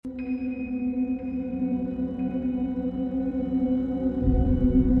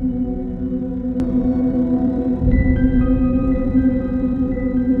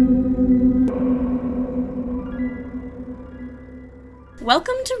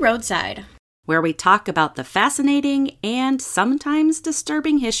Welcome to Roadside, where we talk about the fascinating and sometimes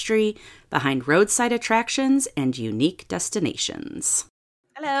disturbing history behind roadside attractions and unique destinations.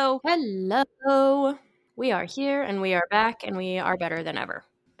 Hello. Hello. We are here and we are back and we are better than ever.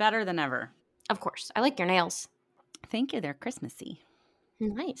 Better than ever. Of course. I like your nails. Thank you. They're Christmassy.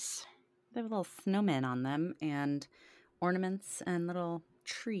 Nice. They have little snowmen on them and ornaments and little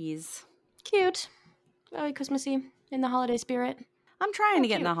trees. Cute. Very Christmassy in the holiday spirit. I'm trying to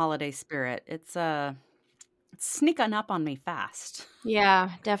get in the holiday spirit. It's sneaking up on me fast.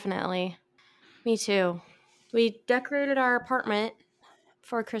 Yeah, definitely. Me too. We decorated our apartment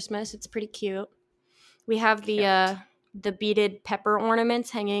for Christmas. It's pretty cute. We have the beaded pepper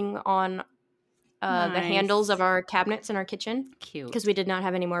ornaments hanging on Nice. the handles of our cabinets in our kitchen. Cute. Because we did not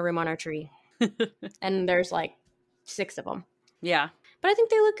have any more room on our tree. And there's like 6 of them. Yeah. But I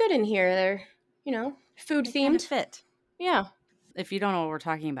think they look good in here. They're, food themed. Kind of fit. Yeah. If you don't know what we're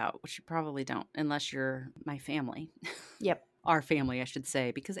talking about, which you probably don't, unless you're my family. Yep. Our family, I should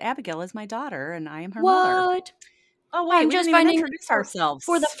say, because Abigail is my daughter and I am her What? mother. Oh, wait, I'm we just didn't even finding introduce ourselves.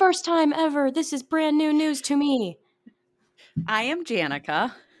 For the first time ever, this is brand new news to me. I am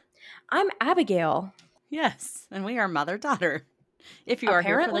Janica. I'm Abigail. Yes, and we are mother-daughter. If you are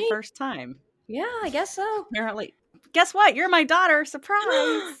here for the first time. Yeah, I guess so. Apparently. Guess what? You're my daughter.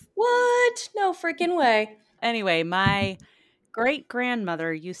 Surprise. What? No freaking way. Anyway, my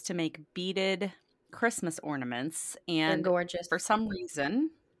great-grandmother used to make beaded Christmas ornaments. And they're gorgeous. For some reason,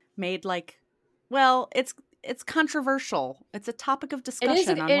 made it's controversial. It's a topic of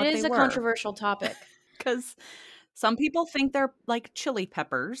discussion on what they were. It is a controversial topic. Because some people think they're like chili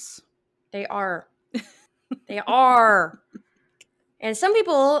peppers. They are. They are. And some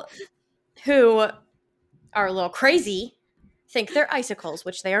people who are a little crazy think they're icicles,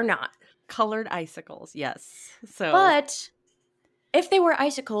 which they are not. Colored icicles, yes. But if they were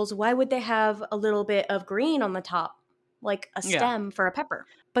icicles, why would they have a little bit of green on the top? Like a stem for a pepper.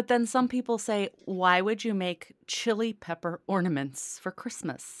 But then some people say, why would you make chili pepper ornaments for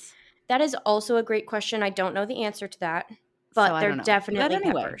Christmas? That is also a great question. I don't know the answer to that. But they're definitely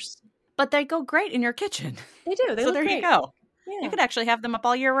peppers. But they go great in your kitchen. They do. They look great. So there you go. Yeah. You could actually have them up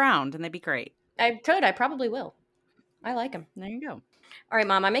all year round and they'd be great. I could. I probably will. I like them. There you go. All right,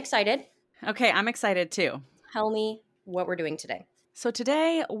 Mom. I'm excited. Okay, I'm excited too. Tell me what we're doing today. So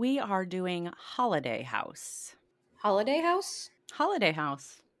today we are doing Holiday House. Holiday House? Holiday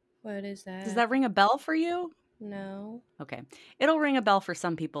House. What is that? Does that ring a bell for you? No. Okay. It'll ring a bell for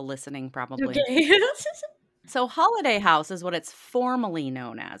some people listening probably. Okay. So Holiday House is what it's formally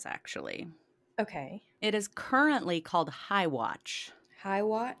known as, actually. Okay. It is currently called High Watch. High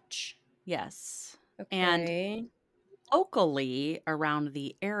Watch? Yes. Okay. And locally around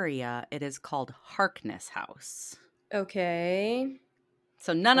the area, it is called Harkness House. Okay.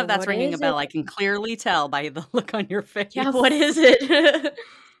 So none of that's ringing a bell. I can clearly tell by the look on your face. Yeah, what is it?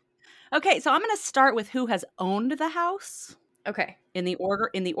 Okay, so I'm going to start with who has owned the house. Okay. In the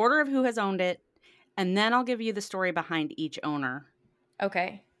order of who has owned it, and then I'll give you the story behind each owner.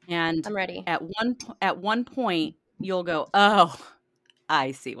 Okay. And I'm ready. At one point, you'll go, "Oh,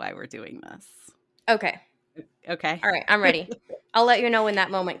 I see why we're doing this." Okay. Okay. All right, I'm ready. I'll let you know when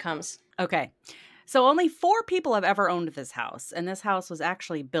that moment comes. Okay. So only 4 people have ever owned this house, and this house was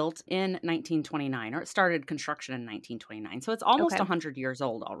actually built in 1929, or it started construction in 1929. So it's almost 100 years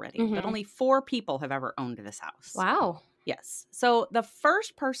old already, but only 4 people have ever owned this house. Wow. Yes. So the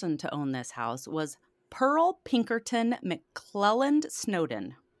first person to own this house was Pearl Pinkerton McClelland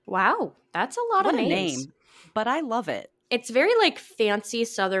Snowden. Wow, that's a lot of names. What a name, but I love it. It's very like fancy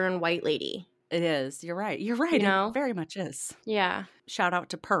Southern white lady. It is. You're right. You're right. It very much is. Yeah. Shout out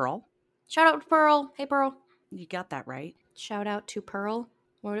to Pearl. Shout out to Pearl. Hey, Pearl. You got that right. Shout out to Pearl.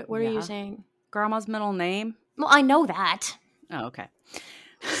 What are you saying? Grandma's middle name? Well, I know that. Oh, okay.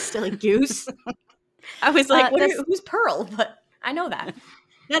 Silly goose. I was like, who's Pearl? But I know that.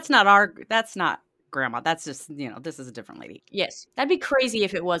 That's not Grandma. That's just, this is a different lady. Yes. That'd be crazy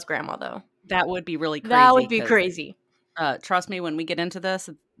if it was Grandma, though. That would be really crazy. That would be crazy. Trust me, when we get into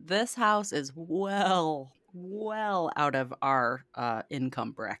this house is well out of our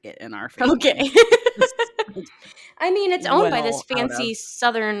income bracket in our family. Okay. I mean, it's owned by this fancy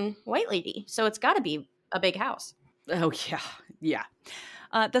Southern white lady, so it's got to be a big house. Oh, yeah.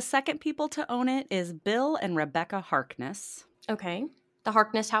 The second people to own it is Bill and Rebecca Harkness. Okay. The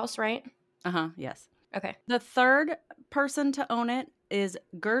Harkness house, right? Uh-huh, yes. Okay. The third person to own it is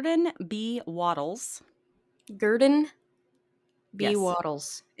Gurdon B. Waddles. Gurdon B.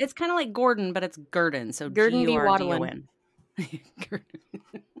 Waddles. It's kind of like Gordon, but it's Gurdon. So Gurdon B. Waddlin. Gurdon.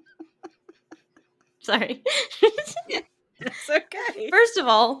 Sorry. It's okay. First of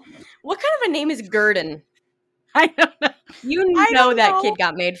all, what kind of a name is Gurdon? I don't know. You know that kid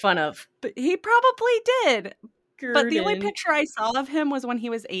got made fun of. But he probably did. Gurdon. But the only picture I saw of him was when he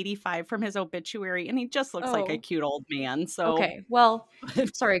was 85 from his obituary, and he just looks like a cute old man. So okay, well,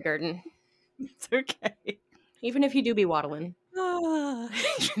 sorry, Gurdon. It's okay. Even if you do be waddling.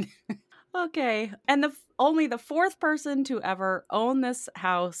 Okay, and only the fourth person to ever own this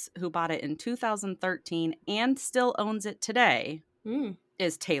house who bought it in 2013 and still owns it today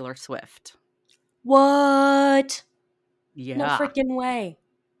is Taylor Swift. What? Yeah. No freaking way.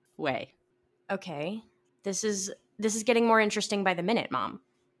 Way. Okay. This is getting more interesting by the minute, Mom.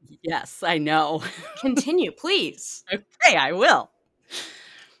 Yes, I know. Continue, please. Okay, I will.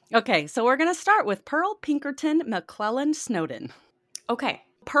 Okay, so we're going to start with Pearl Pinkerton McClellan Snowden. Okay.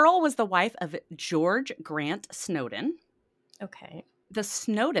 Pearl was the wife of George Grant Snowden. Okay. The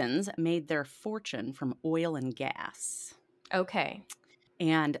Snowdens made their fortune from oil and gas. Okay.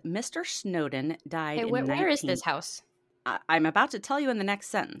 And Mr. Snowden died in where is this house? I'm about to tell you in the next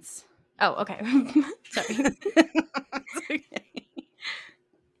sentence. Oh, okay. Sorry.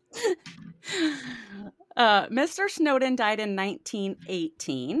 Mr. Snowden died in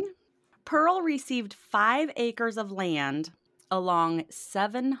 1918. Pearl received 5 acres of land along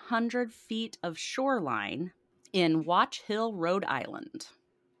 700 feet of shoreline in Watch Hill, Rhode Island.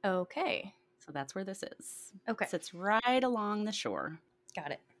 Okay. So that's where this is. Okay. It sits right along the shore.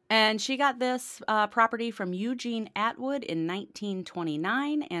 Got it. And she got this property from Eugene Atwood in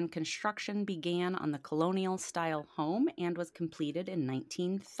 1929, and construction began on the colonial-style home and was completed in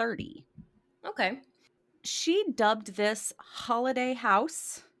 1930. Okay. She dubbed this Holiday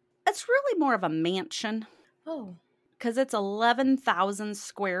House. It's really more of a mansion. Oh. Because it's 11,000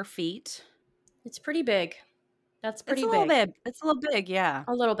 square feet. It's pretty big. That's pretty big. It's a little big, yeah.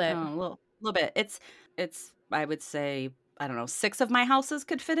 A little bit. A little bit. It's, I would say, I don't know, 6 of my houses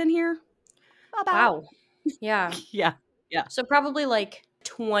could fit in here. About. Wow. Yeah. Yeah. So probably like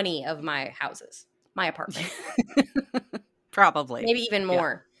 20 of my houses. My apartment. Probably. Maybe even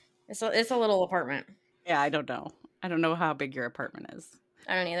more. Yeah. It's a little apartment. Yeah, I don't know. I don't know how big your apartment is.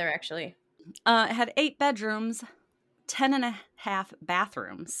 I don't either, actually. It had 8 bedrooms, 10.5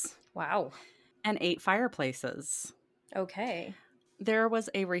 bathrooms. Wow. And 8 fireplaces. Okay. There was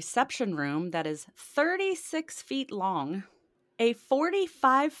a reception room that is 36 feet long, a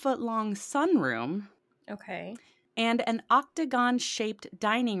 45-foot-long sunroom. Okay. And an octagon-shaped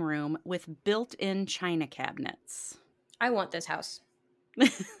dining room with built-in china cabinets. I want this house.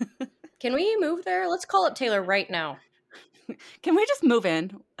 Can we move there? Let's call up Taylor right now. Can we just move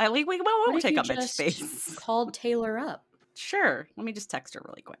in? We won't take up much space. Called Taylor up. Sure. Let me just text her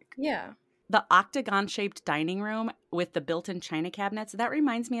really quick. Yeah. The octagon-shaped dining room with the built-in china cabinets, that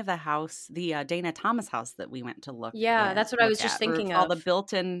reminds me of the house, the Dana Thomas house that we went to look at. Yeah, that's what I was just thinking of. All the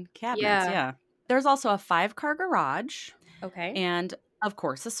built-in cabinets, yeah. There's also a 5-car garage. Okay. And, of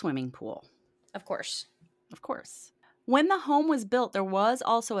course, a swimming pool. Of course. Of course. When the home was built, there was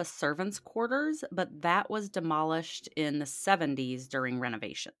also a servants' quarters, but that was demolished in the 70s during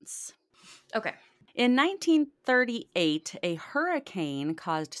renovations. Okay. In 1938, a hurricane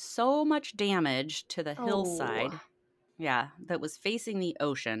caused so much damage to the hillside, that was facing the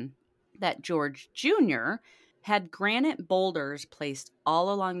ocean, that George Jr. had granite boulders placed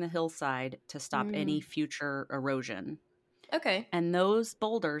all along the hillside to stop any future erosion. Okay. And those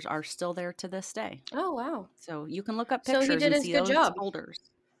boulders are still there to this day. Oh, wow. So you can look up pictures and see those boulders.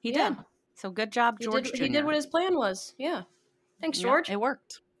 He did. So good job, George Jr. He did what his plan was. Yeah. Thanks, George. Yeah, it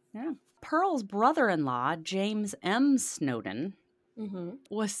worked. Yeah. Pearl's brother-in-law, James M. Snowden,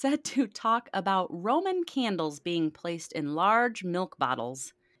 was said to talk about Roman candles being placed in large milk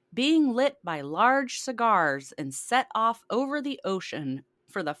bottles, being lit by large cigars and set off over the ocean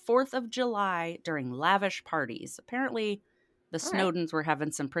for the 4th of July during lavish parties. Apparently, the Snowdens were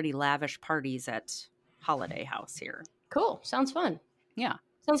having some pretty lavish parties at Holiday House here. Cool. Sounds fun. Yeah.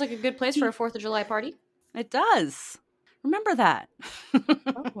 Sounds like a good place for a 4th of July party. It does. Remember that.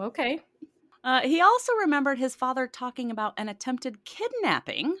 Oh, okay. He also remembered his father talking about an attempted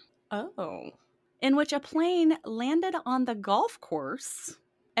kidnapping. Oh. In which a plane landed on the golf course.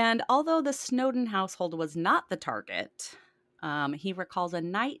 And although the Snowden household was not the target, he recalls a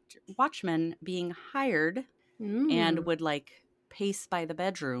night watchman being hired and would pace by the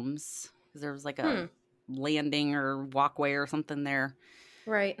bedrooms. There was a landing or walkway or something there.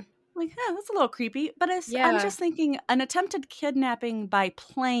 Right. That's a little creepy. But I'm just thinking an attempted kidnapping by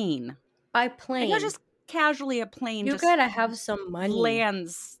plane. By plane. Not just casually a plane. You gotta have some money.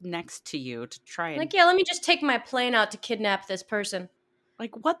 Lands next to you to try and... let me just take my plane out to kidnap this person.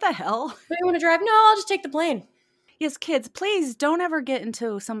 What the hell? Do you want to drive? No, I'll just take the plane. Yes, kids, please don't ever get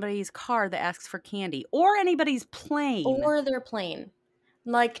into somebody's car that asks for candy or anybody's plane. Or their plane.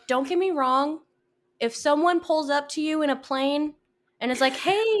 Like, don't get me wrong. If someone pulls up to you in a plane and is like,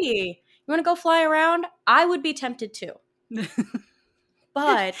 hey, you want to go fly around? I would be tempted to.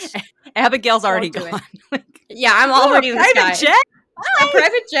 But Abigail's already don't do gone. Yeah, I'm Oh, already a in the private sky. jet? A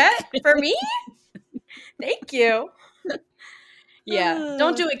private jet for me? Thank you. Yeah,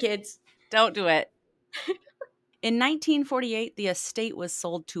 don't do it, kids. Don't do it. In 1948, the estate was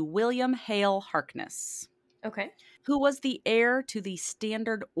sold to William Hale Harkness, Okay. who was the heir to the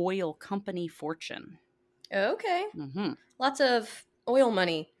Standard Oil Company fortune. Okay. Mm-hmm. Lots of oil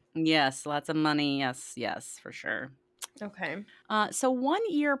money. Yes, lots of money. Yes, for sure. Okay. So 1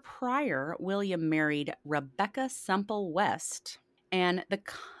 year prior, William married Rebecca Semple West, and the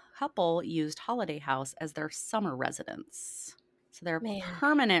couple used Holiday House as their summer residence. So their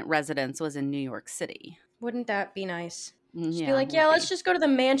permanent residence was in New York City. Wouldn't that be nice? Just Yeah, be like, let's just go to the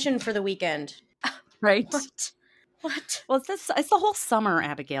mansion for the weekend. Right? What? Well, it's the whole summer,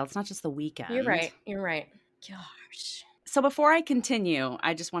 Abigail. It's not just the weekend. You're right. Gosh. So before I continue,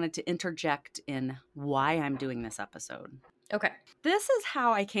 I just wanted to interject in why I'm doing this episode. Okay. This is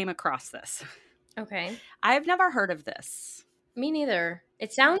how I came across this. Okay. I've never heard of this. Me neither.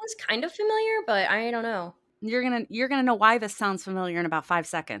 It sounds kind of familiar, but I don't know. You're gonna know why this sounds familiar in about 5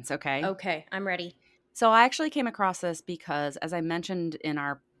 seconds, okay? Okay, I'm ready. So I actually came across this because, as I mentioned in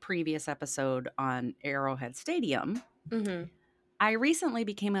our previous episode on Arrowhead Stadium, I recently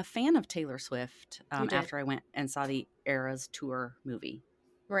became a fan of Taylor Swift after I went and saw the Eras Tour movie.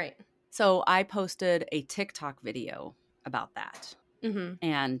 Right. So I posted a TikTok video about that.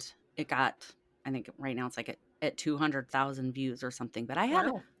 And it got, I think right now it's like at 200,000 views or something. But I had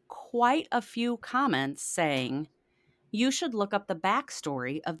quite a few comments saying, you should look up the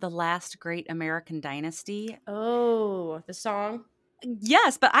backstory of the last great American dynasty. Oh, the song?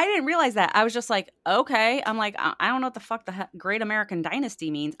 Yes, but I didn't realize that. I was just like, okay. I'm like, I don't know what the fuck the Great American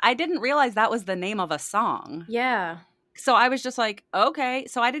Dynasty means. I didn't realize that was the name of a song. Yeah. So I was just like, okay.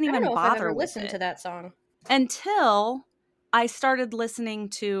 So I didn't even bother if I've ever with listened to that song until I started listening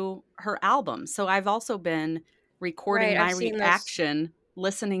to her album. So I've also been recording my reaction,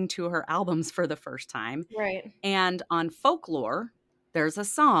 listening to her albums for the first time. Right. And on Folklore, there's a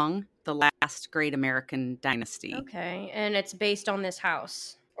song, The Last Great American Dynasty. Okay. And it's based on this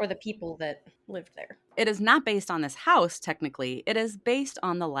house or the people that lived there. It is not based on this house, technically. It is based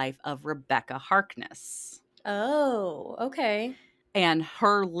on the life of Rebecca Harkness. Oh, okay. And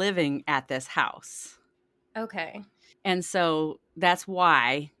her living at this house. Okay. And so that's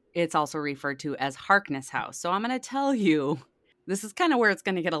why it's also referred to as Harkness House. So I'm going to tell you, this is kind of where it's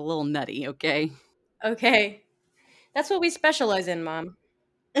going to get a little nutty, okay? Okay. That's what we specialize in, Mom.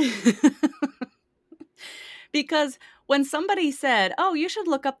 Because when somebody said, oh, you should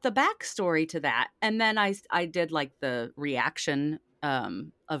look up the backstory to that, and then I did like the reaction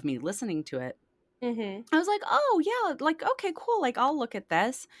of me listening to it, I was like, oh, yeah, like, okay, cool. Like, I'll look at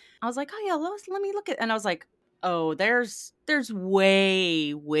this. I was like, oh, yeah, let me look at, and I was like, oh, there's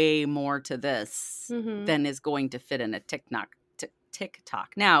way, way more to this than is going to fit in a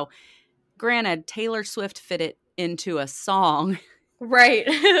TikTok. Now, granted, Taylor Swift fit it into a song. Right.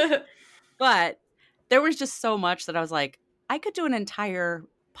 But there was just so much that I was like, I could do an entire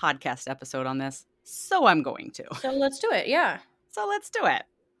podcast episode on this, so I'm going to. So let's do it, yeah. So let's do it.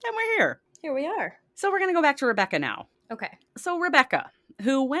 And we're here. Here we are. So we're going to go back to Rebecca now. Okay. So Rebecca,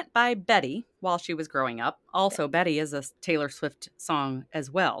 who went by Betty while she was growing up. Also, Betty is a Taylor Swift song as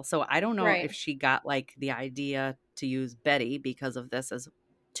well. So I don't know if she got like the idea to use Betty because of this as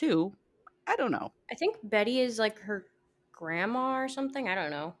too. I don't know. I think Betty is like her grandma or something. I don't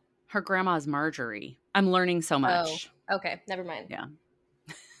know. Her grandma is Marjorie. I'm learning so much. Oh, okay. Never mind. Yeah.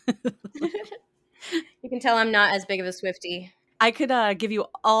 You can tell I'm not as big of a Swiftie. I could give you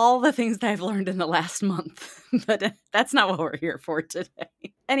all the things that I've learned in the last month, but that's not what we're here for today.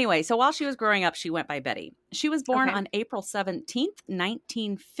 Anyway, so while she was growing up, she went by Betty. She was born on April 17th,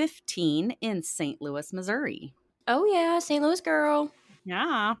 1915 in St. Louis, Missouri. Oh, yeah. St. Louis girl.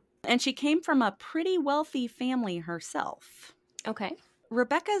 Yeah. And she came from a pretty wealthy family herself. Okay.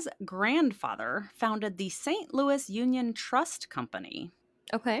 Rebecca's grandfather founded the St. Louis Union Trust Company.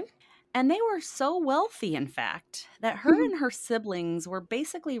 Okay. And they were so wealthy, in fact, that her and her siblings were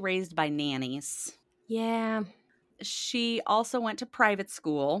basically raised by nannies. Yeah. She also went to private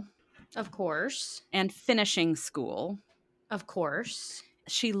school. Of course. And finishing school. Of course.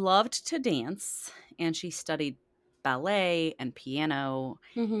 She loved to dance, and she studied ballet and piano.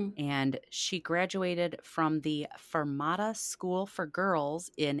 And she graduated from the Fermata School for Girls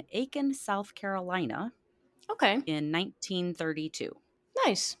in Aiken, South Carolina. Okay. in 1932.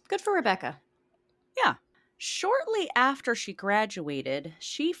 Nice. Good for Rebecca. Yeah. Shortly after she graduated,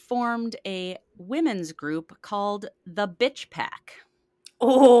 she formed a women's group called the Bitch Pack.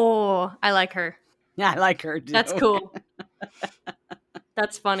 Oh, I like her. Yeah, I like her too. That's cool.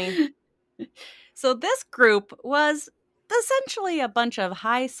 That's funny. So this group was essentially a bunch of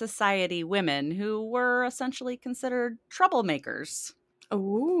high society women who were essentially considered troublemakers.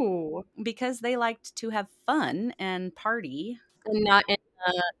 Ooh. Because they liked to have fun and party. And not in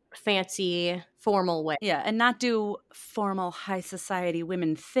a fancy, formal way. Yeah, and not do formal high society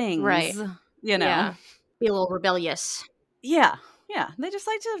women things, Right. you know. Yeah. Be a little rebellious. Yeah. Yeah. They just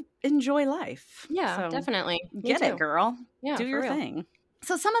like to enjoy life. Yeah, So, definitely. Me get too. it, girl. Yeah, do for your real. thing.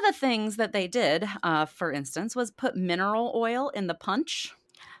 So some of the things that they did, for instance, was put mineral oil in the punch.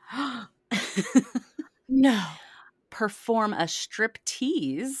 No. Perform a strip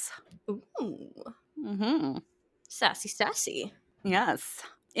tease. Ooh. Mm-hmm. Sassy, sassy. Yes.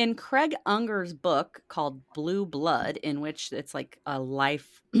 In Craig Unger's book called Blue Blood, in which it's like a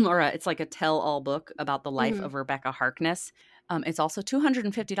life, it's like a tell-all book about the life of Rebecca Harkness. It's also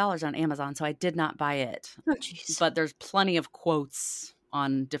 $250 on Amazon, so I did not buy it. Oh, jeez. But there's plenty of quotes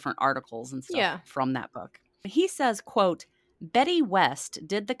on different articles and stuff from that book. He says, quote, Betty West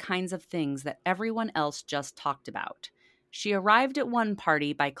did the kinds of things that everyone else just talked about. She arrived at one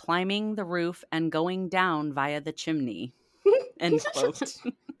party by climbing the roof and going down via the chimney. End quote.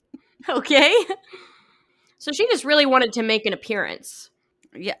 Okay. So she just really wanted to make an appearance.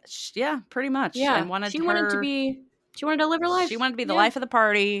 Yeah, pretty much. Yeah. And she wanted to live her life. She wanted to be the life of the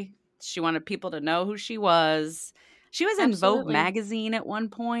party. She wanted people to know who she was. She was in Vogue magazine at one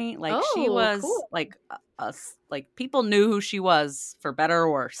point. Like she was cool. like people knew who she was, for better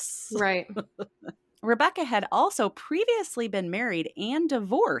or worse. Right. Rebecca had also previously been married and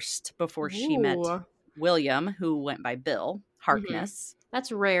divorced before she met William, who went by Bill Harkness.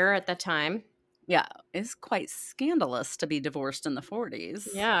 That's rare at that time. Yeah, it's quite scandalous to be divorced in the 40s.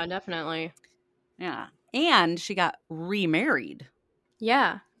 Yeah, definitely. Yeah. And she got remarried.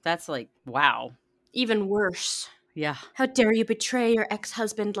 Yeah. That's like, wow. Even worse. Yeah. How dare you betray your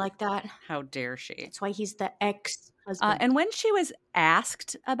ex-husband like that? How dare she? That's why he's the ex-husband. And when she was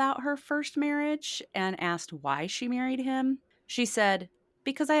asked about her first marriage and asked why she married him, she said,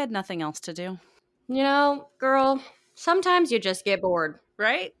 because I had nothing else to do. You know, girl, sometimes you just get bored.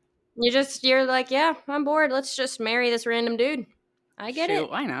 Right? You're like, yeah, I'm bored. Let's just marry this random dude. I get it.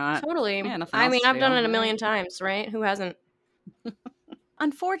 Why not? Totally. Yeah, I mean, I've done it a million times, right? Who hasn't?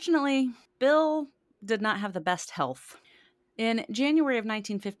 Unfortunately, Bill did not have the best health. In January of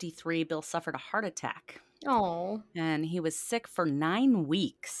 1953, Bill suffered a heart attack. Oh. And he was sick for 9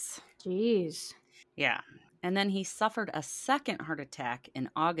 weeks. Jeez. Yeah. And then he suffered a second heart attack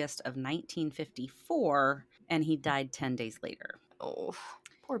in August of 1954, and he died 10 days later. Oh,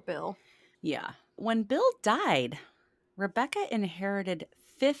 poor Bill. Yeah. When Bill died, Rebecca inherited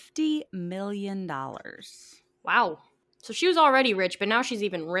 $50 million. Wow. So she was already rich, but now she's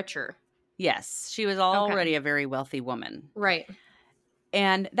even richer. Yes, she was already a very wealthy woman. Right.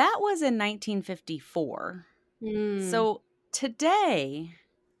 And that was in 1954. So today,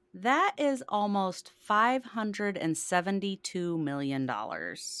 that is almost $572 million. What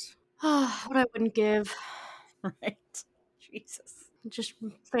I wouldn't give. Right. Jesus. Just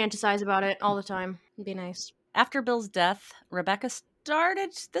fantasize about it all the time. It'd be nice. After Bill's death, Rebecca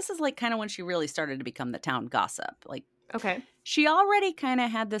started, this is like kind of when she really started to become the town gossip. Like, okay. She already kind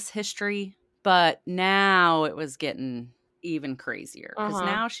of had this history, but now it was getting even crazier. Because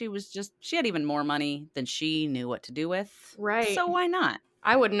now she had even more money than she knew what to do with. Right. So why not?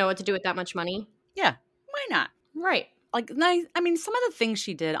 I wouldn't know what to do with that much money. Yeah. Why not? Right. Like, I mean, some of the things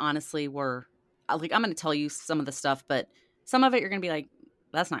she did, honestly, were, like, I'm going to tell you some of the stuff, but some of it you're going to be like,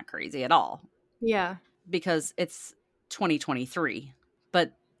 that's not crazy at all. Yeah. Because it's 2023.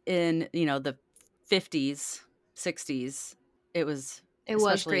 But in, the 50s, 60s, it was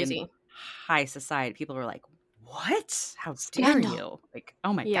crazy. In high society. People were like, what? How dare you? Like,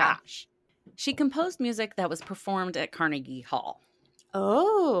 oh my gosh. She composed music that was performed at Carnegie Hall.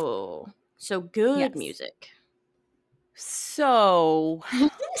 Oh, so good music. So,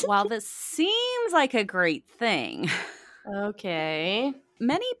 while this seems like a great thing, okay,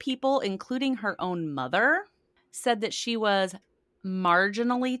 many people, including her own mother, said that she was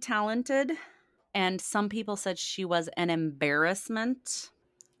marginally talented, and some people said she was an embarrassment.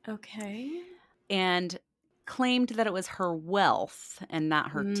 Okay. And claimed that it was her wealth and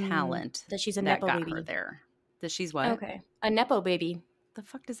not her talent that she's a nepo got baby. her there. That she's what? Okay, a nepo baby. The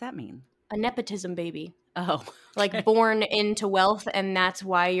fuck does that mean? A nepotism baby. Oh, okay. Like born into wealth, and that's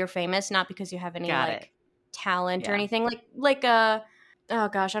why you're famous, not because you have any talent or anything. Oh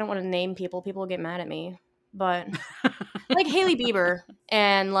gosh, I don't want to name people. People will get mad at me. But like Hailey Bieber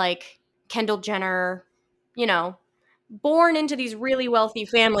and like Kendall Jenner, you know, born into these really wealthy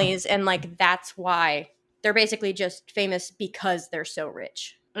families, and like that's why they're basically just famous because they're so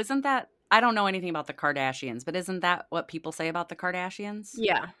rich. Isn't that, I don't know anything about the Kardashians, but isn't that what people say about the Kardashians?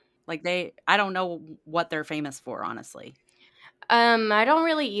 Yeah. Like I don't know what they're famous for, honestly. I don't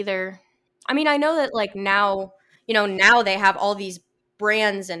really either. I mean, I know that like now, now they have all these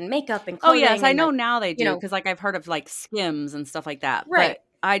brands and makeup and Oh clothing. yes, I and know like, now they do, because like I've heard of like Skims and stuff like that. Right. But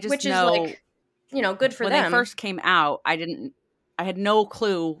I just Which know, is like, good for when them. they first came out, I had no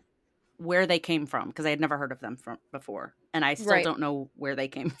clue where they came from, because I had never heard of them before, and I still don't know where they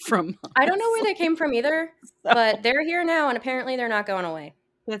came from. Honestly. I don't know where they came from either, but they're here now, and apparently they're not going away.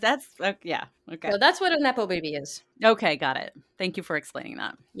 But that's yeah, okay. So that's what a nepo baby is. Okay, got it. Thank you for explaining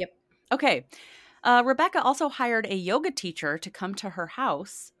that. Yep. Okay. Rebecca also hired a yoga teacher to come to her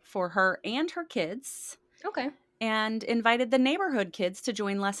house for her and her kids. Okay. And invited the neighborhood kids to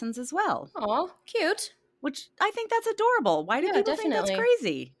join lessons as well. Aw, cute. Which I think that's adorable. Why do people think that's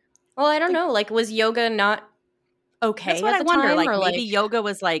crazy? Well, I don't know. Like, was yoga not okay? That's what I wonder. Time, like, or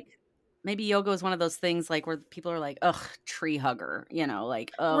maybe yoga was one of those things like where people are like, ugh, tree hugger,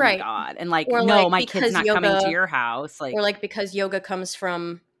 like, oh my God. And like, or no, like, my kid's not coming to your house. Like, or like because yoga comes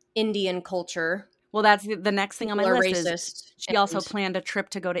from Indian culture. Well, that's the next thing people on my list is she also planned a trip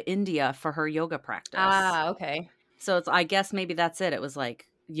to go to India for her yoga practice. Ah, okay. So I guess maybe that's it. It was like,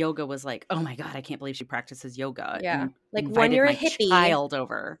 yoga was like, oh my God, I can't believe she practices yoga. Yeah. Like when you're a hippie. Child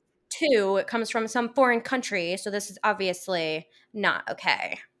over. 2, it comes from some foreign country. So this is obviously not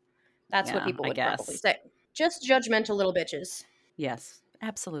okay. That's what people would probably say. Just judgmental little bitches. Yes,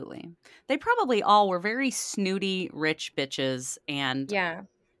 absolutely. They probably all were very snooty, rich bitches. And yeah,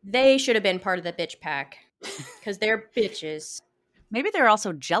 they should have been part of the bitch pack because they're bitches. Maybe they're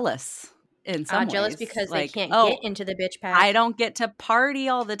also jealous in some ways. Jealous because they can't get into the bitch pack. I don't get to party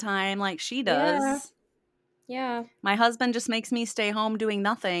all the time like she does. Yeah. My husband just makes me stay home doing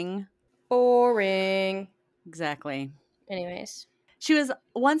nothing. Boring. Exactly. Anyways. She was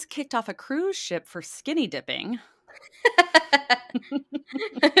once kicked off a cruise ship for skinny dipping.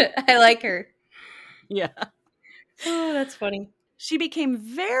 I like her. Yeah. Oh, that's funny. She became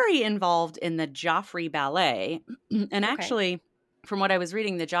very involved in the Joffrey Ballet. And actually, from what I was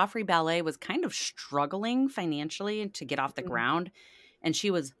reading, the Joffrey Ballet was kind of struggling financially to get off the ground. And she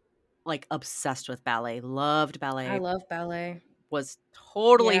was like obsessed with ballet, loved ballet. I love ballet. Was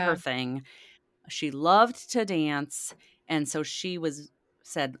totally her thing. She loved to dance. And so she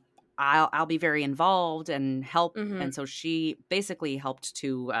said, I'll be very involved and help. Mm-hmm. And so she basically helped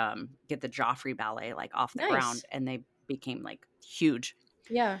to get the Joffrey Ballet like off the ground, and they became like huge.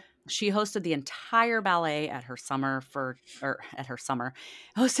 Yeah. She hosted the entire ballet at her hosted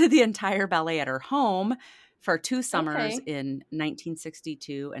the entire ballet at her home for 2 summers in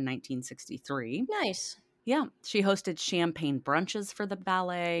 1962 and 1963. Nice. Yeah. She hosted champagne brunches for the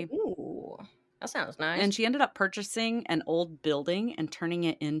ballet. Ooh. That sounds nice. And she ended up purchasing an old building and turning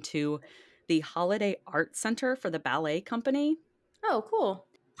it into the Holiday Art Center for the ballet company. Oh, cool.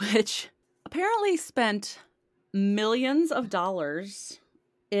 Which apparently spent millions of dollars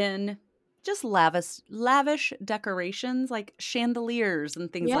in just lavish decorations like chandeliers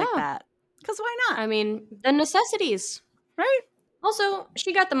and things like that. Because why not? I mean, the necessities. Right? Also,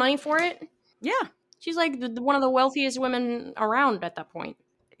 she got the money for it. Yeah. She's like one of the wealthiest women around at that point.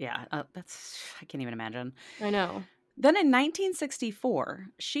 Yeah, I can't even imagine. I know. Then in 1964,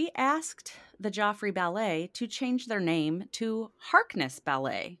 she asked the Joffrey Ballet to change their name to Harkness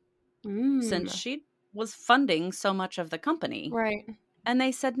Ballet, since she was funding so much of the company. Right. And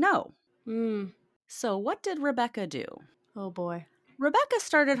they said no. So what did Rebecca do? Oh, boy. Rebecca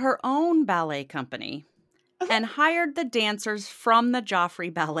started her own ballet company and hired the dancers from the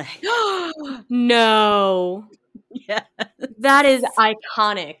Joffrey Ballet. No. Yes. That is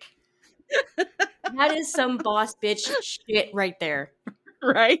iconic. That is some boss bitch shit right there.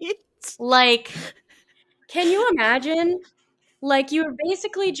 Right? Like, can you imagine? Like, you were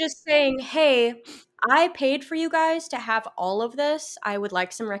basically just saying, hey, I paid for you guys to have all of this. I would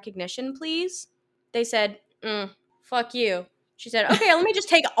like some recognition, please. They said, fuck you. She said, okay, let me just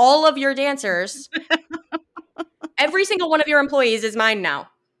take all of your dancers. Every single one of your employees is mine now.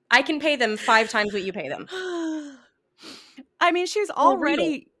 I can pay them 5 times what you pay them. I mean, she's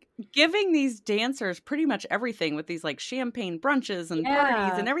already giving these dancers pretty much everything with these like champagne brunches and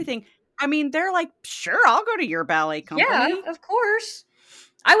parties and everything. I mean, they're like, sure, I'll go to your ballet company. Yeah, of course.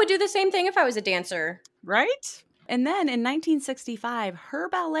 I would do the same thing if I was a dancer. Right? And then in 1965, her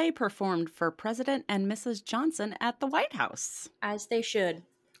ballet performed for President and Mrs. Johnson at the White House. As they should.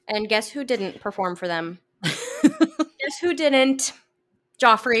 And guess who didn't perform for them? Guess who didn't?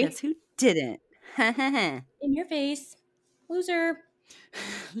 Joffrey. Guess who didn't? In your face. Loser.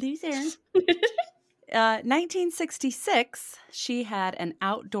 Loser. 1966, she had an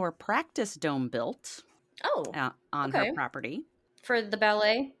outdoor practice dome built on her property. For the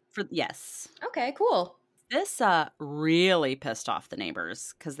ballet? Yes. Okay, cool. This really pissed off the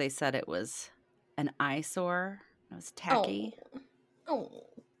neighbors because they said it was an eyesore. It was tacky. Oh.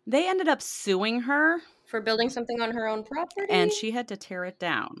 They ended up suing her. For building something on her own property? And she had to tear it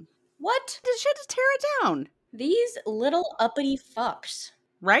down. What? She had to tear it down. These little uppity fucks.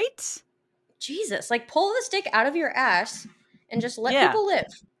 Right? Jesus. Like, pull the stick out of your ass and just let people live.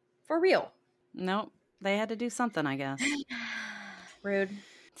 For real. Nope. They had to do something, I guess. Rude.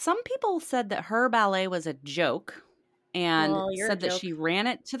 Some people said that her ballet was a joke and said that she ran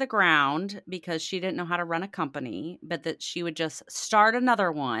it to the ground because she didn't know how to run a company, but that she would just start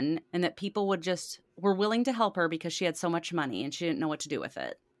another one and that people were willing to help her because she had so much money and she didn't know what to do with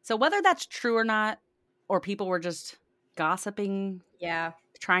it. So whether that's true or not, or people were just gossiping,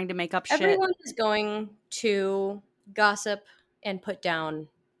 trying to make up shit. Everyone is going to gossip and put down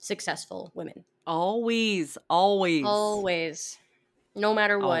successful women. Always. No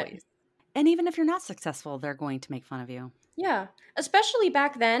matter what. Always. And even if you're not successful, they're going to make fun of you. Yeah. Especially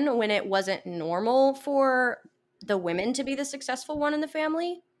back then when it wasn't normal for the women to be the successful one in the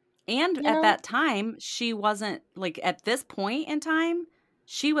family. And at that time, she wasn't, like, at this point in time,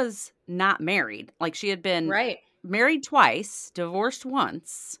 she was not married. Like, she had been married twice, divorced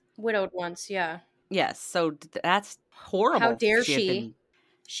once. Widowed once, yeah. Yes, so that's horrible. How dare she?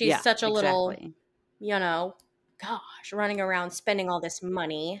 She's such a little, running around spending all this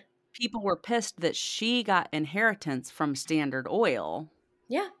money. People were pissed that she got inheritance from Standard Oil.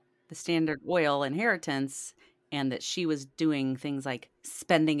 Yeah. The Standard Oil inheritance, and that she was doing things like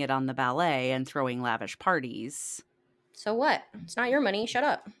spending it on the ballet and throwing lavish parties. So what? It's not your money. Shut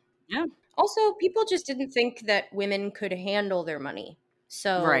up. Yeah. Also, people just didn't think that women could handle their money.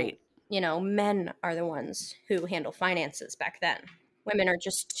 So, men are the ones who handle finances back then. Women are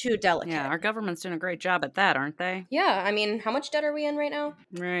just too delicate. Yeah, our government's doing a great job at that, aren't they? Yeah, I mean, how much debt are we in right now?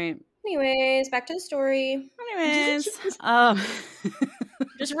 Right. Anyways, back to the story.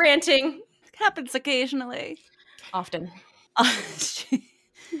 Just ranting. Happens occasionally. Often.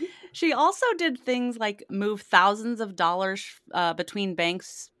 She also did things like move thousands of dollars between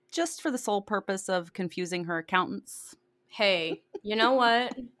banks just for the sole purpose of confusing her accountants. Hey, you know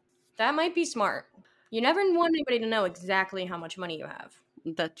what? That might be smart. You never want anybody to know exactly how much money you have.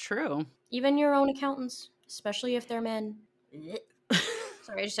 That's true. Even your own accountants, especially if they're men.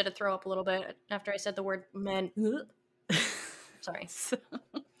 Sorry, I just had to throw up a little bit after I said the word men. Sorry.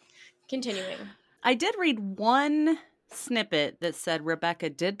 Continuing. I did read one snippet that said Rebecca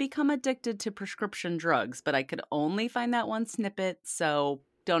did become addicted to prescription drugs, but I could only find that one snippet, so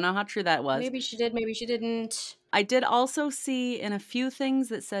don't know how true that was. Maybe she did, maybe she didn't. I did also see in a few things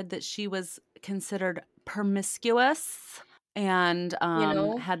that said that she was considered promiscuous and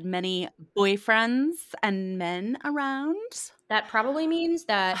had many boyfriends and men around. That probably means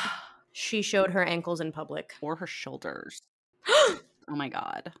that she showed her ankles in public. Or her shoulders. Oh my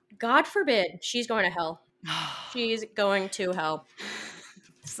God. God forbid she's going to hell. She's going to hell.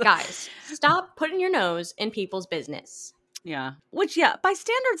 Guys, stop putting your nose in people's business. Yeah. Which, by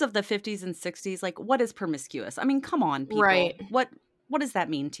standards of the 50s and 60s, like, what is promiscuous? I mean, come on, people. Right. What does that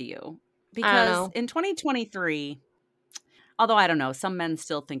mean to you? Because in 2023, although I don't know, some men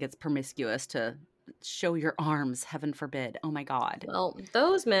still think it's promiscuous to show your arms, heaven forbid. Oh my God. Well,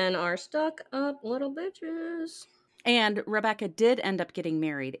 those men are stuck up little bitches. And Rebecca did end up getting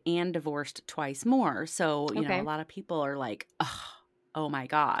married and divorced twice more. So, you know, a lot of people are like, oh my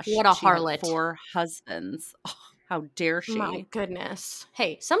gosh. What a harlot. Had 4 husbands. Oh, how dare she? My goodness.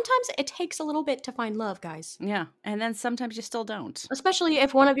 Hey, sometimes it takes a little bit to find love, guys. Yeah. And then sometimes you still don't. Especially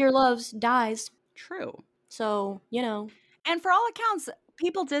if one of your loves dies. True. So, And for all accounts,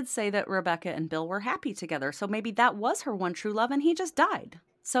 people did say that Rebecca and Bill were happy together. So maybe that was her one true love and he just died.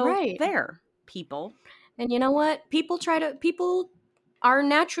 So there, people. And you know what? People are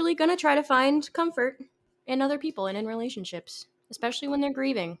naturally going to try to find comfort in other people and in relationships, especially when they're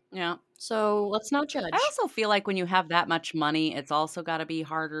grieving. Yeah. So let's not judge. I also feel like when you have that much money, it's also got to be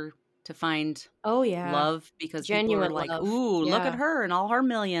harder to find love because genuine people are like, ooh, look at her and all her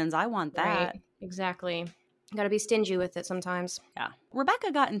millions. I want that. Right. Exactly. Got to be stingy with it sometimes. Yeah.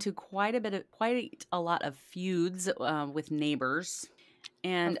 Rebecca got into quite a lot of feuds with neighbors.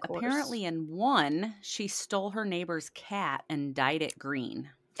 And Of course. apparently in one, she stole her neighbor's cat and dyed it green.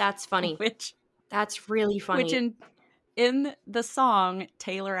 That's funny. That's really funny. Which in the song,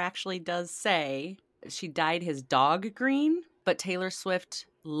 Taylor actually does say she dyed his dog green, but Taylor Swift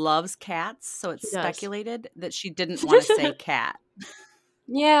loves cats, so it's speculated that she didn't want to say cat.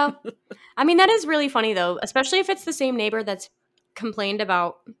 Yeah. I mean, that is really funny, though, especially if it's the same neighbor that's complained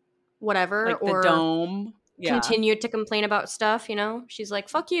about whatever, like or the dome. Yeah. continued to complain about stuff, you know? She's like,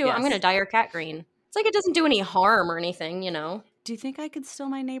 fuck you, Yes. I'm going to dye your cat green. It's like it doesn't do any harm or anything, you know? Do you think I could steal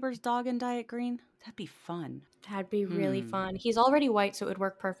my neighbor's dog and dye it green? That'd be fun. That'd be really fun. He's already white, so it would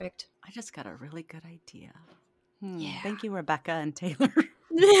work perfect. I just got a really good idea. Yeah. Thank you, Rebecca and Taylor.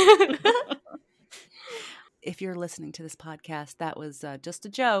 If you're listening to this podcast, that was just a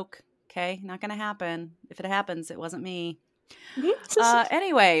joke. Okay, not going to happen. If it happens, it wasn't me.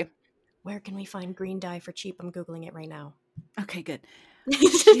 Anyway. Where can we find green dye for cheap? I'm Googling it right now. Okay, good.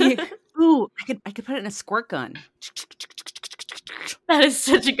 I could put it in a squirt gun. That is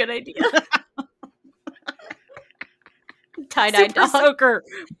such a good idea. Tie-dye dog. Soaker.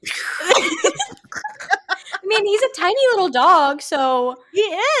 I mean, he's a tiny little dog, so... He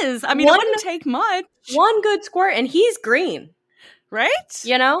is. I mean, it wouldn't take much. One good squirt, and he's green. Right?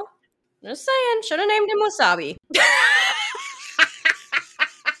 You know? Just saying. Should have named him Wasabi.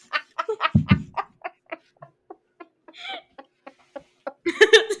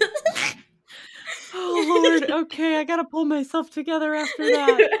 Oh, Lord. Okay, I gotta pull myself together after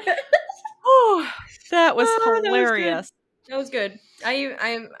that. Oh, that was hilarious. That was good.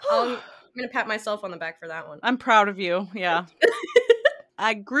 I'm gonna pat myself on the back for that one. I'm proud of you. Yeah.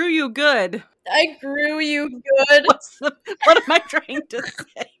 I grew you good. I grew you good. What am I trying to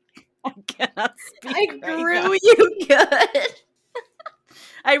say? I cannot speak. I grew you good.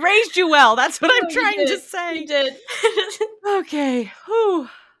 I raised you well. That's what I'm trying to say. You did. Okay. Whew.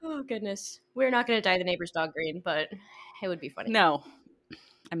 Oh, goodness. We're not going to dye the neighbor's dog green, but it would be funny. No,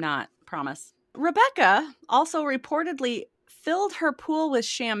 I'm not. Promise. Rebecca also reportedly filled her pool with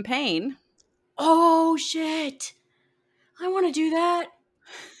champagne. Oh, shit. I want to do that.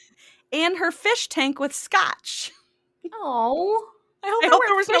 And her fish tank with scotch. Oh. I hope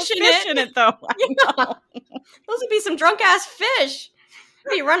there was no fish in it, though. Yeah. Those would be some drunk-ass fish.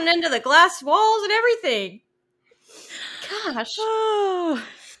 They'd be running into the glass walls and everything. Gosh.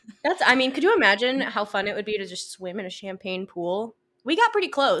 I mean, could you imagine how fun it would be to just swim in a champagne pool? We got pretty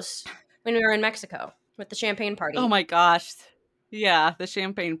close when we were in Mexico with the champagne party. Oh my gosh. Yeah, the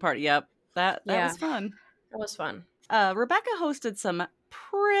champagne party. Yep. That was fun. That was fun. Rebecca hosted some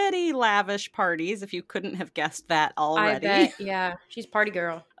pretty lavish parties, if you couldn't have guessed that already. I bet, yeah. She's party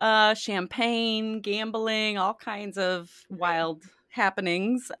girl. Champagne, gambling, all kinds of wild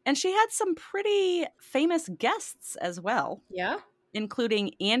happenings. And she had some pretty famous guests as well. Yeah?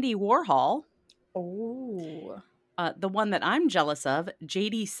 Including Andy Warhol. Oh. The one that I'm jealous of,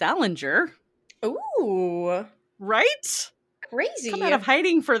 J.D. Salinger. Ooh. Right? Crazy. Come out of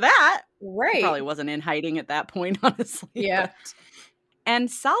hiding for that. Right. He probably wasn't in hiding at that point, honestly. Yeah. But. And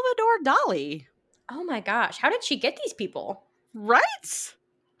Salvador Dali. Oh my gosh. How did she get these people? Right?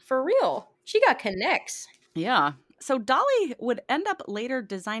 For real. She got connects. Yeah. So Dali would end up later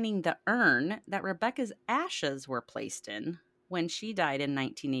designing the urn that Rebecca's ashes were placed in when she died in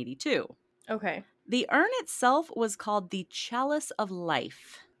 1982. Okay. The urn itself was called the Chalice of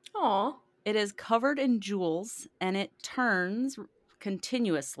Life. Aw. It is covered in jewels, and it turns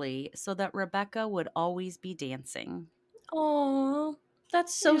continuously so that Rebecca would always be dancing. Aw.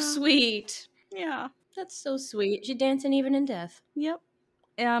 That's so sweet. Yeah. That's so sweet. She dancing even in death. Yep.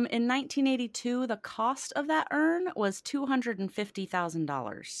 In 1982, the cost of that urn was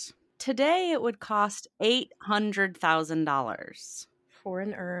 $250,000. Today, it would cost $800,000. For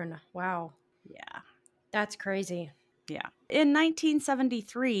an urn. Wow. Yeah. That's crazy. Yeah. In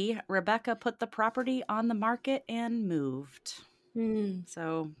 1973, Rebecca put the property on the market and moved.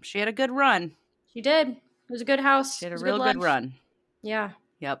 So she had a good run. She did. It was a good house. She had a real good run. Yeah.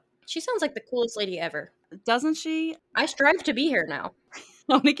 Yep. She sounds like the coolest lady ever. Doesn't she? I strive to be here now.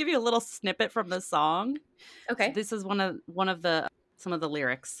 I want to give you a little snippet from the song. Okay. So this is some of the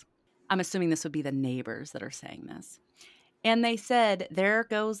lyrics. I'm assuming this would be the neighbors that are saying this. And they said, "There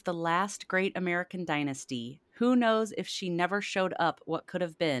goes the last great American dynasty. Who knows if she never showed up what could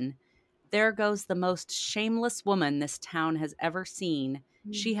have been? There goes the most shameless woman this town has ever seen.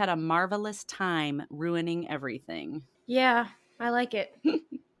 She had a marvelous time ruining everything." Yeah, I like it.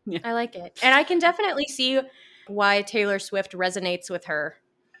 Yeah. I like it. And I can definitely see why Taylor Swift resonates with her.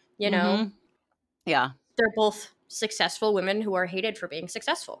 You know? Mm-hmm. Yeah. They're both successful women who are hated for being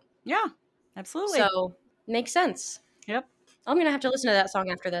successful. Yeah, absolutely. So, makes sense. Yep. I'm going to have to listen to that song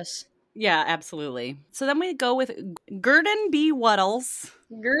after this. Yeah, absolutely. So then we go with Gurdon B. Waddles.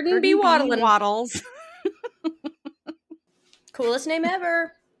 Gurdon B. Waddlin'. Waddles. Coolest name ever.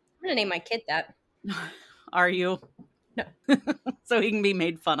 I'm going to name my kid that. Are you? No. So he can be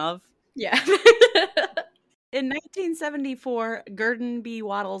made fun of? Yeah. In 1974, Gurdon B.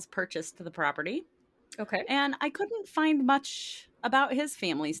 Waddles purchased the property. Okay. And I couldn't find much about his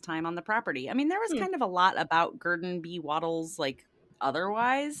family's time on the property. I mean, there was kind of a lot about Gurdon B. Waddles, like,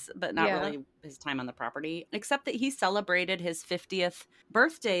 otherwise, but not really his time on the property, except that he celebrated his 50th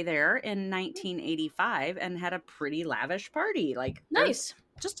birthday there in 1985 and had a pretty lavish party. Like, nice.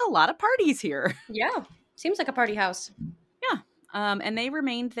 Just a lot of parties here. Yeah. Seems like a party house. Yeah. And they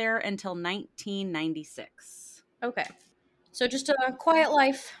remained there until 1996. Okay. So just a quiet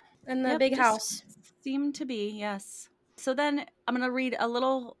life in the big house. Seemed to be, yes. So then I'm going to read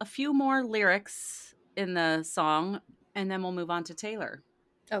a few more lyrics in the song, and then we'll move on to Taylor.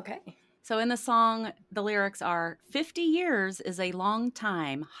 Okay. So in the song, the lyrics are, 50 years is a long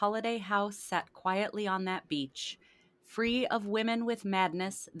time. Holiday house sat quietly on that beach, free of women with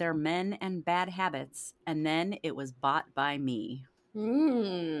madness, their men and bad habits, and then it was bought by me.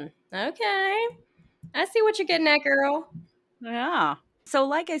 Okay. I see what you're getting at, girl. Yeah. So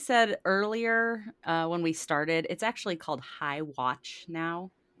like I said earlier when we started, it's actually called High Watch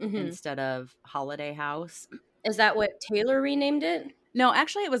now instead of Holiday House. Is that what Taylor renamed it? No,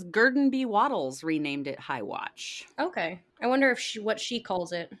 actually it was Gurdon B. Waddles renamed it High Watch. Okay. I wonder if what she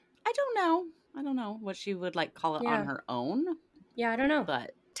calls it. I don't know what she would call it on her own. Yeah, I don't know.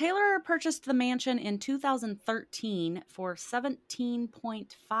 But Taylor purchased the mansion in 2013 for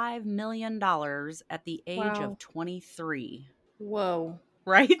 $17.5 million at the age of 23. Whoa.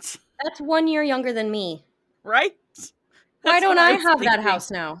 Right? That's 1 year younger than me. Right? Why don't I have that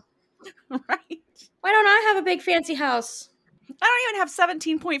house now? Right? Why don't I have a big fancy house? I don't even have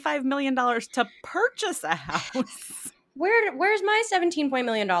 $17.5 million to purchase a house. Where's my $17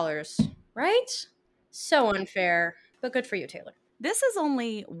 million? Right? So unfair. But good for you, Taylor. This is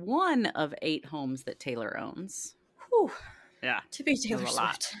only one of 8 homes that Taylor owns. Whew. Yeah. To be Taylor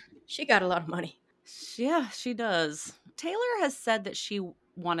Swift. She got a lot of money. Yeah, she does. Taylor has said that she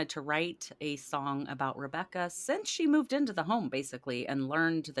wanted to write a song about Rebecca since she moved into the home, basically, and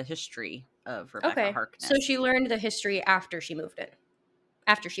learned the history of Rebecca Harkness. So she learned the history after she moved in,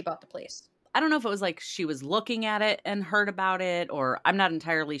 after she bought the place. I don't know if it was she was looking at it and heard about it, or I'm not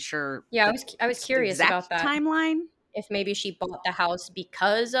entirely sure. Yeah, I was curious about that timeline. If maybe she bought the house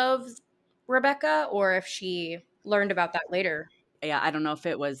because of Rebecca, or if she learned about that later. Yeah, I don't know if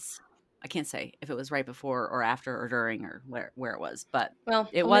it was. I can't say if it was right before or after or during or where it was, but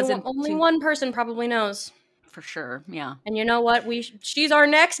it wasn't. Only one person probably knows. For sure, yeah. And you know what? She's our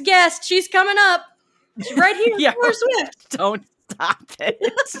next guest. She's coming up. She's right here. Yeah, Taylor Swift. Don't stop it.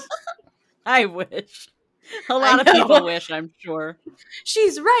 I wish. A lot of people wish, I'm sure.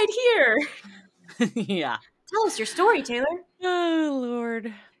 She's right here. Yeah. Tell us your story, Taylor. Oh,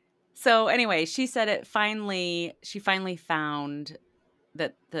 Lord. So anyway, she said she finally found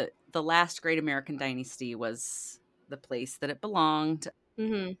that the last great American dynasty was the place that it belonged.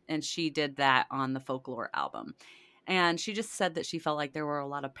 Mm-hmm. And she did that on the Folklore album. And she just said that she felt like there were a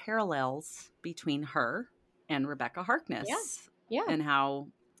lot of parallels between her and Rebecca Harkness. Yeah. And how,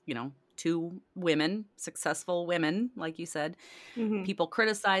 2 women, successful women, like you said, people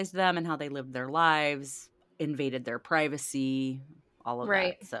criticized them and how they lived their lives, invaded their privacy, all of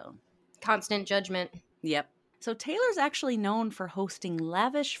that. So constant judgment. Yep. So Taylor's actually known for hosting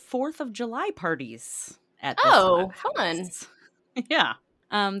lavish 4th of July parties at this fun. Yeah.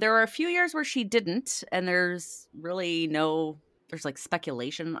 There were a few years where she didn't, and there's really there's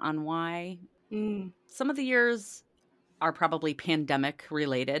speculation on why. Some of the years are probably pandemic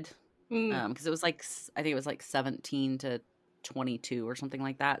related. Because it was I think it was 17 to 22 or something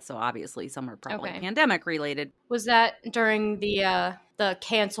like that. So obviously some are probably pandemic related. Was that during the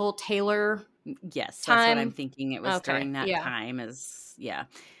cancel Taylor? Yes, time? That's what I'm thinking. It was during that time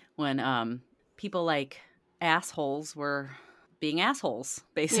when people like assholes were being assholes,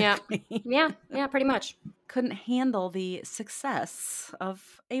 basically. Yeah, pretty much. Couldn't handle the success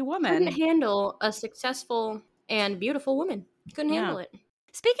of a woman. Couldn't handle a successful and beautiful woman. Couldn't handle it.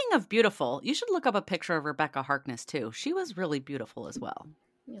 Speaking of beautiful, you should look up a picture of Rebecca Harkness, too. She was really beautiful as well.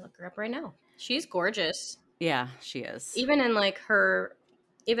 Let me look her up right now. She's gorgeous. Yeah, she is. Even in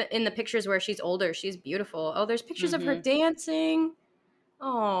even in the pictures where she's older, she's beautiful. Oh, there's pictures of her dancing.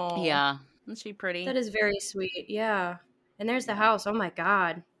 Oh. Yeah. Isn't she pretty? That is very sweet. Yeah. And there's the house. Oh, my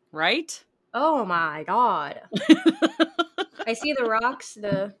God. Right? Oh, my God. I see the rocks.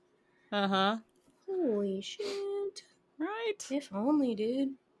 Uh-huh. Holy shit. Right? If only,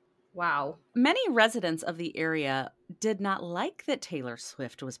 dude. Wow. Many residents of the area did not like that Taylor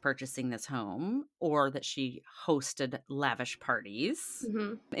Swift was purchasing this home or that she hosted lavish parties.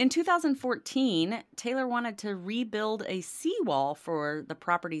 Mm-hmm. In 2014, Taylor wanted to rebuild a seawall for the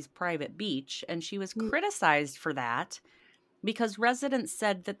property's private beach, and she was criticized for that because residents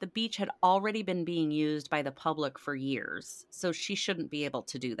said that the beach had already been being used by the public for years, so she shouldn't be able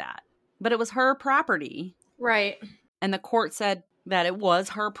to do that. But it was her property. Right. And the court said that it was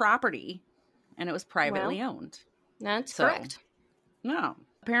her property and it was privately Well, owned. that's So, correct. no.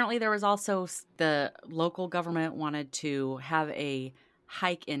 Apparently, there was also the local government wanted to have a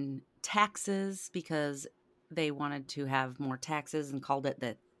hike in taxes because they wanted to have more taxes and called it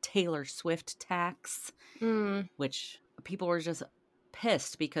the Taylor Swift tax, which people were just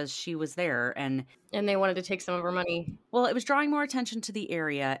pissed because she was there and they wanted to take some of her money. Well, it was drawing more attention to the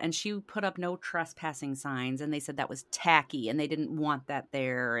area, and she put up no trespassing signs, and they said that was tacky, and they didn't want that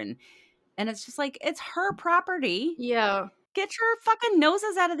there, and it's just like, it's her property. Yeah. Get your fucking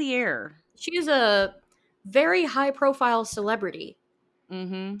noses out of the air. She is a very high-profile celebrity.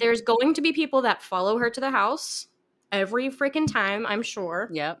 Mm-hmm. There's going to be people that follow her to the house every freaking time, I'm sure.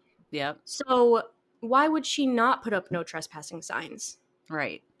 Yep. So why would she not put up no trespassing signs?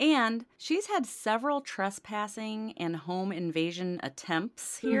 Right. And she's had several trespassing and home invasion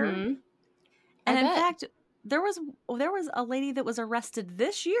attempts here. Mm-hmm. And in fact, there was a lady that was arrested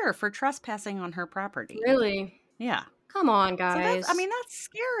this year for trespassing on her property. Really? Yeah. Come on, guys. So that's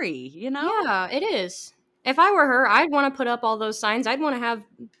scary, you know? Yeah, it is. If I were her, I'd want to put up all those signs. I'd want to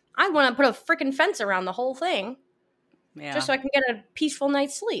put a freaking fence around the whole thing. Yeah. Just so I can get a peaceful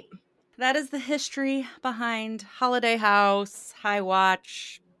night's sleep. That is the history behind Holiday House, High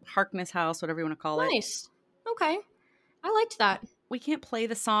Watch, Harkness House, whatever you want to call it. Nice. Okay. I liked that. We can't play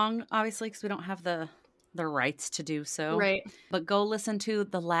the song, obviously, because we don't have the rights to do so. Right. But go listen to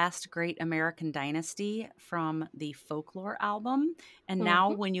The Last Great American Dynasty from the Folklore album. And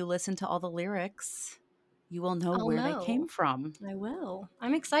now when you listen to all the lyrics, you will know where they came from. I will.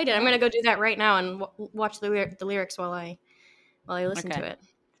 I'm excited. I'm going to go do that right now and watch the lyrics while I listen to it.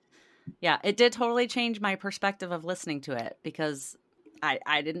 Yeah, it did totally change my perspective of listening to it because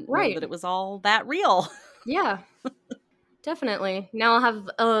I didn't know that it was all that real. Yeah, definitely. Now I'll have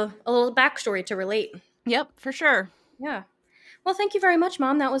a little backstory to relate. Yep, for sure. Yeah. Well, thank you very much,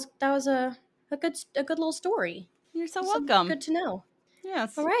 Mom. That was a good little story. You're so welcome. Good to know.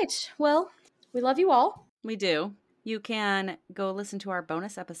 Yes. All right. Well, we love you all. We do. You can go listen to our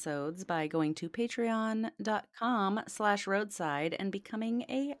bonus episodes by going to patreon.com/roadside and becoming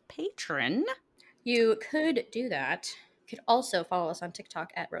a patron. You could do that. You could also follow us on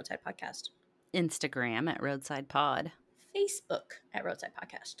TikTok at Roadside Podcast. Instagram at Roadside Pod. Facebook at Roadside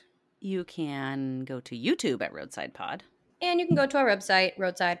Podcast. You can go to YouTube at Roadside Pod. And you can go to our website,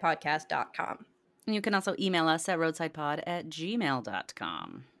 roadsidepodcast.com. And you can also email us at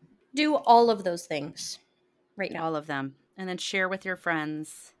roadsidepod@gmail.com. Do all of those things right now. All of them. And then share with your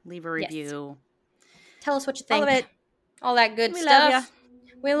friends. Leave a review. Yes. Tell us what you think. All of it. All that good stuff. We love you.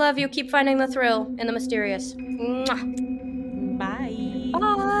 We love you. Keep finding the thrill in the mysterious. Mwah.